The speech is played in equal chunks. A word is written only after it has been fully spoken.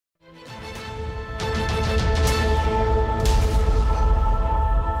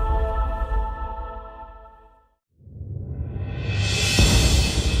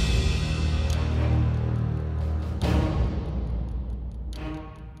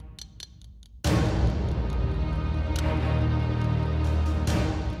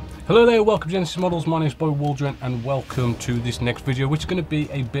Hello there, welcome to Genesis Models. My name is Boy Waldron and welcome to this next video, which is going to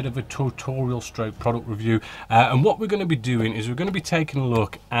be a bit of a tutorial stroke product review. And what we're going to be doing is we're going to be taking a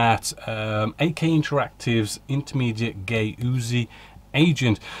look at AK Interactive's intermediate Gauzy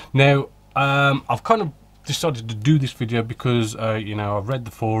agent. Now, I've kind of decided to do this video because you know, I've read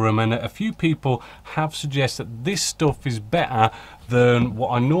the forum and a few people have suggested that this stuff is better than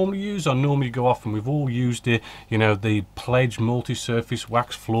what I normally use. I normally go off, and we've all used it, you know, the Pledge multi-surface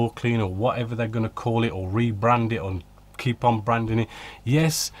wax floor clean, or whatever they're going to call it, or rebrand it, or keep on branding it.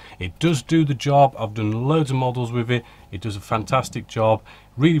 Yes, it does do the job. I've done loads of models with it. It does a fantastic job.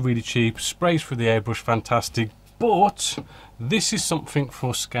 Really cheap, sprays through the airbrush fantastic. But this is something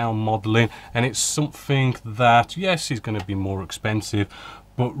for scale modeling, and it's something that, yes, is going to be more expensive,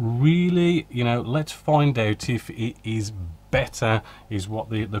 but really, you know, let's find out if it is better, is what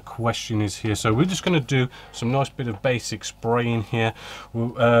the question is here. So we're just going to do some nice bit of basic spraying here.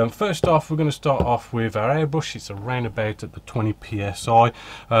 First off, we're going to start off with our airbrush. It's around about at the 20 psi,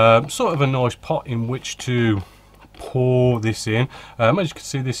 sort of a nice pot in which to pour this in. As you can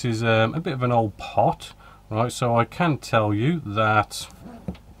see, this is a bit of an old pot. Right, so I can tell you that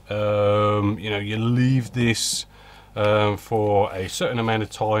you know, you leave this for a certain amount of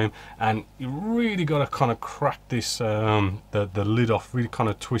time, and you really got to kind of crack this the lid off, really kind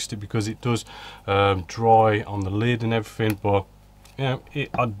of twist it, because it does dry on the lid and everything. But you know,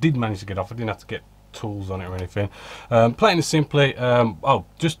 I did manage to get off. I didn't have to get tools on it or anything. Plain and simply, oh,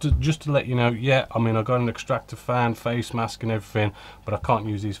 just to let you know, yeah, I mean, I got an extractor fan, face mask and everything, but I can't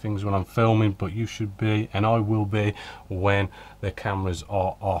use these things when I'm filming, but you should be, and I will be when the cameras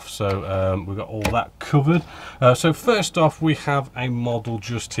are off. So we've got all that covered. So first off, we have a model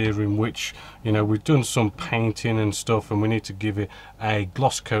just here in which, you know, we've done some painting and stuff, and we need to give it a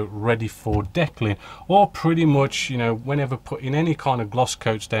gloss coat ready for deckling. Or pretty much, you know, whenever putting any kind of gloss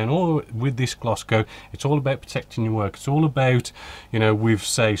coats down, or with this gloss coat, it's all about protecting your work. It's all about, you know, we've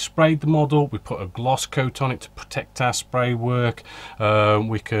say sprayed the model, we put a gloss coat on it to protect our spray work.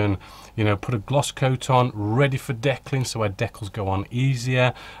 We can, you know, put a gloss coat on ready for deckling, so our decals go on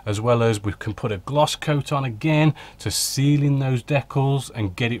easier, as well as we can put a gloss coat on again to seal in those decals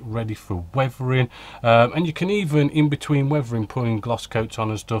and get it ready for weathering. And you can even, in between weathering, putting gloss coats on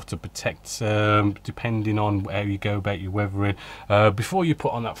and stuff to protect, depending on how you go about your weathering, before you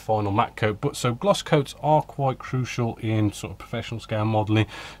put on that final matte coat. But so gloss coats are quite crucial in sort of professional scale modeling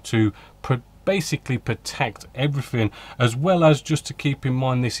to basically protect everything, as well as just to keep in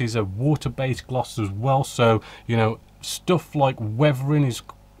mind this is a water-based gloss as well. So, you know, stuff like weathering is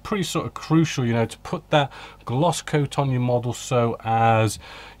pretty sort of crucial, you know, to put that gloss coat on your model, so as,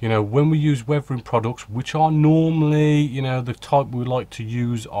 you know, when we use weathering products, which are normally, you know, the type we like to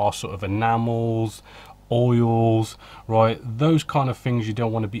use are sort of enamels, oils, right, those kind of things you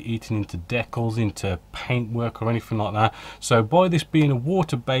don't want to be eating into decals, into paintwork or anything like that. So by this being a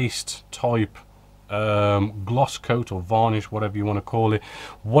water-based type gloss coat or varnish, whatever you want to call it,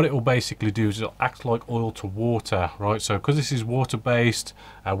 what it will basically do is it'll act like oil to water, right? So because this is water based,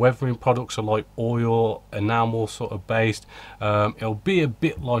 our weathering products are like oil, enamel sort of based, it'll be a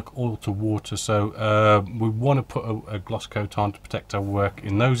bit like oil to water. So we want to put a gloss coat on to protect our work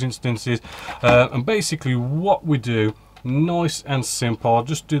in those instances. And basically what we do, nice and simple, I'll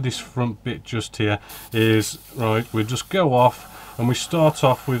just do this front bit just here, is, right, we just go off and we start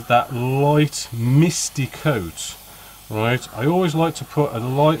off with that light misty coat. Right, I always like to put a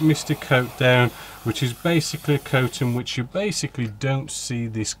light misty coat down, which is basically a coat in which you basically don't see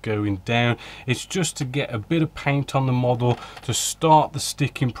this going down. It's just to get a bit of paint on the model to start the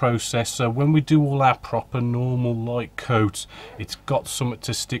sticking process. So when we do all our proper normal light coats, it's got something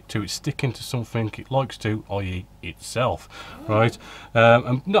to stick to. It's sticking to something it likes to, i.e. itself, right?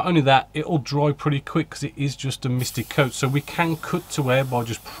 And not only that, it'll dry pretty quick because it is just a misty coat. So we can cut to air by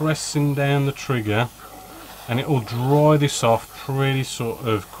just pressing down the trigger, and it will dry this off pretty sort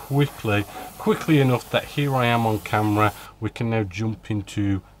of quickly enough that here I am on camera. We can now jump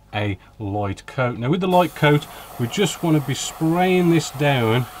into a light coat. Now with the light coat, we just want to be spraying this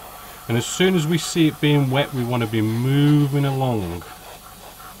down, and as soon as we see it being wet, we want to be moving along.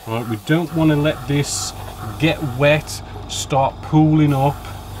 Right, we don't want to let this get wet, start pooling up.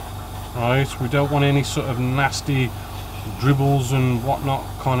 Right, we don't want any sort of nasty dribbles and whatnot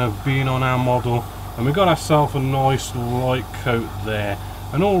kind of being on our model. And we got ourselves a nice light coat there,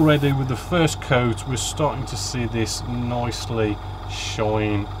 and already with the first coat we're starting to see this nicely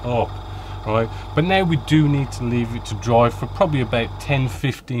shine up, right? But now we do need to leave it to dry for probably about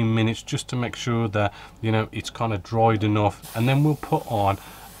 10-15 minutes, just to make sure that, you know, it's kind of dried enough, and then we'll put on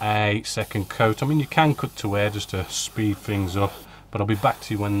a second coat. I mean, you can cut to air just to speed things up, but I'll be back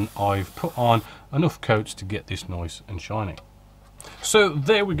to you when I've put on enough coats to get this nice and shiny. So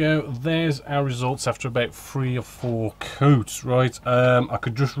there we go, there's our results after about 3 or 4 coats, right? I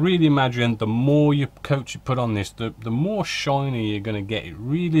could just really imagine the more coats you put on this, the more shiny you're going to get. It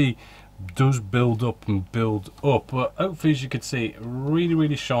really does build up and build up, but hopefully, as you can see,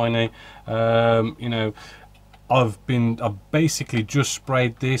 really shiny. You know, I've basically just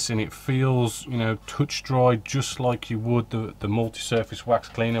sprayed this and it feels, you know, touch dry just like you would the multi-surface wax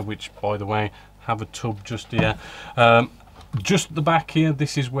cleaner, which, by the way, have a tub just here. Just at the back here,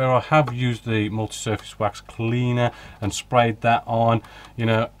 this is where I have used the multi-surface wax cleaner and sprayed that on, you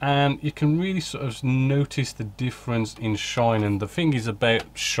know, and you can really sort of notice the difference in shine. And the thing is about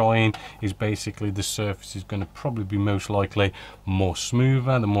shine is basically the surface is going to probably be most likely more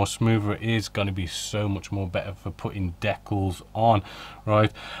smoother. The more smoother it is, going to be so much more better for putting decals on,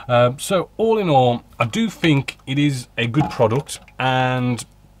 right? So all in all, I do think it is a good product, and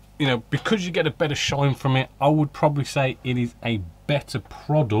you know, because you get a better shine from it, I would probably say it is a better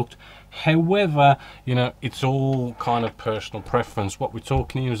product. However, you know, it's all kind of personal preference. What we're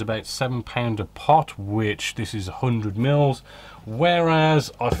talking here is about £7 a pot, which this is 100 mils.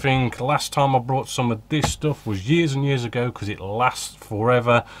 Whereas I think last time I brought some of this stuff was years and years ago, because it lasts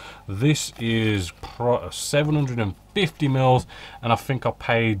forever. This is 750 mils, and I think I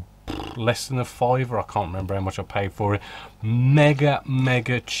paid less than a £5. I can't remember how much I paid for it.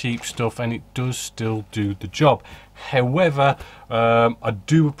 Mega cheap stuff, and it does still do the job. However, I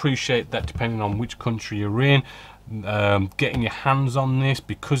do appreciate that depending on which country you're in, getting your hands on this,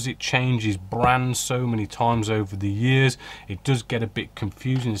 because it changes brands so many times over the years, it does get a bit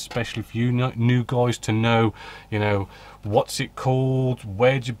confusing, especially for you new guys to know, you know, what's it called,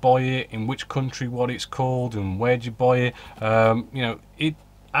 where'd you buy it, in which country what it's called, and where'd you buy it. You know, it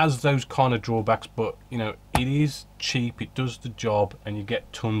has those kind of drawbacks, but you know, it is cheap, it does the job, and you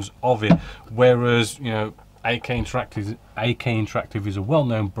get tons of it. Whereas, you know, AK Interactive is a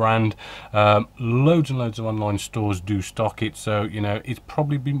well-known brand. Loads and loads of online stores do stock it, so you know, it's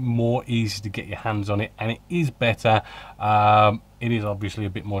probably been more easy to get your hands on it, and it is better. It is obviously a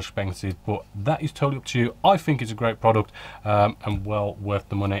bit more expensive, but that is totally up to you. I think it's a great product, and well worth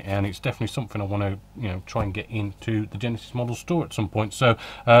the money, and it's definitely something I want to, you know, try and get into the Genesis Model store at some point. So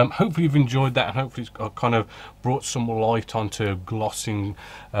hopefully you've enjoyed that, and hopefully it's kind of brought some light onto glossing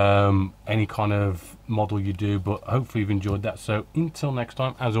any kind of model you do, but hopefully you've enjoyed that. So until next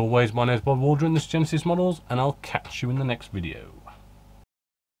time, as always, my name is Bob Waldron, this is Genesis Models, and I'll catch you in the next video.